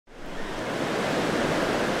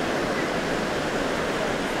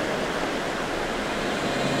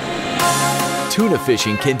Tuna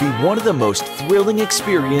fishing can be one of the most thrilling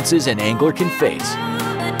experiences an angler can face.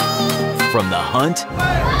 From the hunt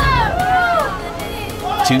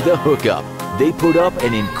to the hookup, they put up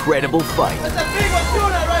an incredible fight,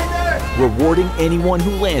 rewarding anyone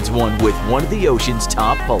who lands one with one of the ocean's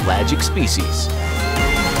top pelagic species.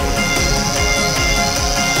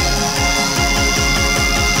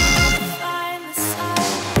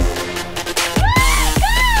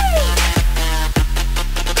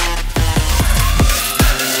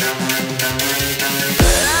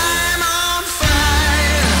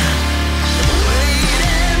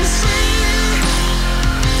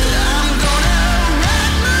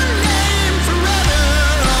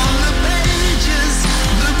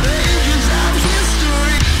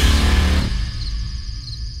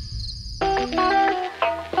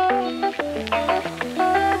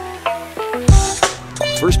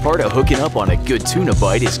 First part of hooking up on a good tuna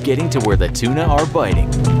bite is getting to where the tuna are biting.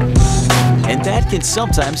 And that can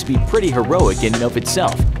sometimes be pretty heroic in and of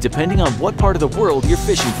itself, depending on what part of the world you're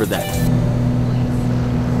fishing for them.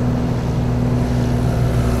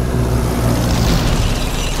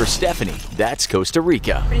 For Stephanie, that's Costa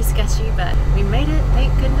Rica. Pretty sketchy, but we made it,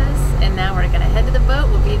 thank goodness. And now we're gonna head to the boat.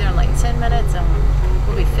 We'll be there in like 10 minutes and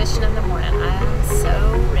we'll be fishing in the morning. I am so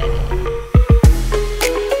ready.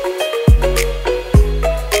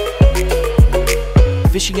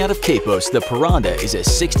 Fishing out of Capos, the Piranda is a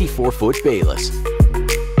 64-foot bayless.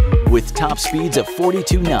 With top speeds of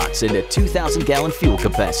 42 knots and a 2,000-gallon fuel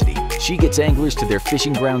capacity, she gets anglers to their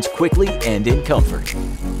fishing grounds quickly and in comfort.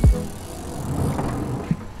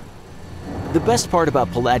 The best part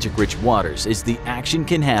about pelagic-rich waters is the action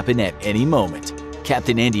can happen at any moment.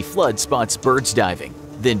 Captain Andy Flood spots birds diving,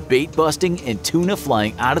 then bait busting and tuna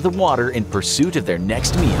flying out of the water in pursuit of their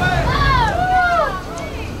next meal.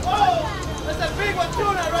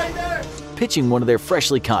 Pitching one of their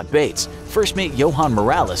freshly caught baits, first mate Johan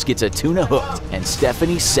Morales gets a tuna hooked, and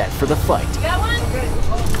Stephanie's set for the fight. You got one?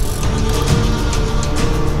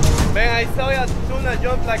 Man, I saw your tuna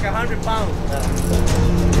jump like 100 pounds.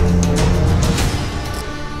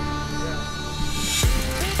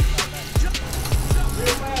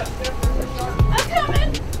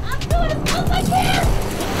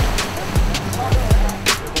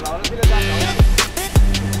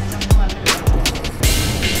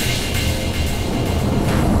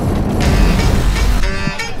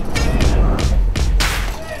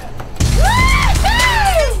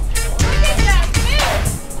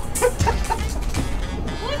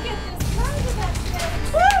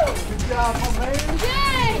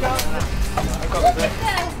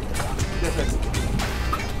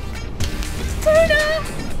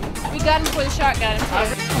 We got him before the shark got him.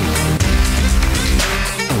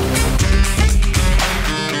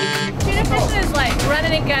 Tuna fishing is like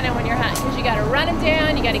running and gunning when you're hunting, because you got to run him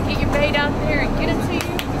down, you got to get your bait out there and get him to you.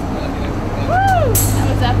 Woo! That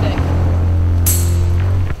was epic.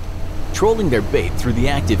 Trolling their bait through the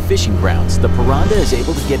active fishing grounds, the Piranda is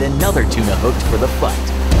able to get another tuna hooked for the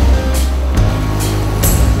fight.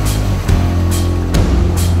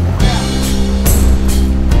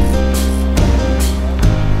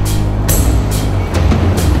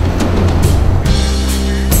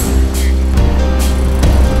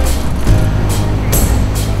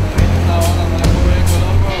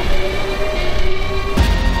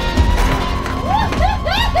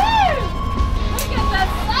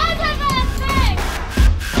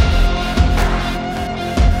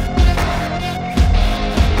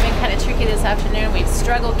 Afternoon. We've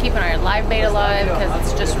struggled keeping our live bait alive because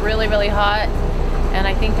it's just really, really hot, and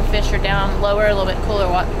I think the fish are down lower, a little bit cooler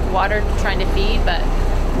water trying to feed, but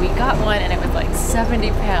we got one and it was like 70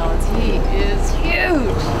 pounds. He is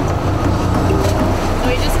huge. So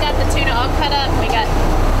we just got the tuna all cut up and we got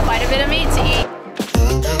quite a bit of meat to eat.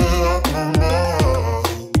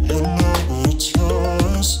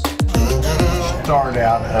 Started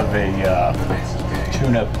out of a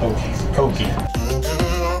tuna pokey.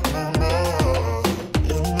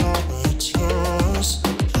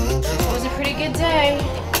 Day.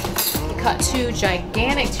 We caught 2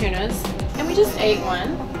 gigantic tunas and we just ate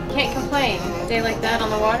one. Can't complain. A day like that on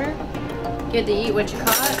the water, get to eat what you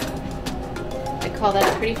caught. I call that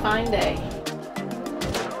a pretty fine day.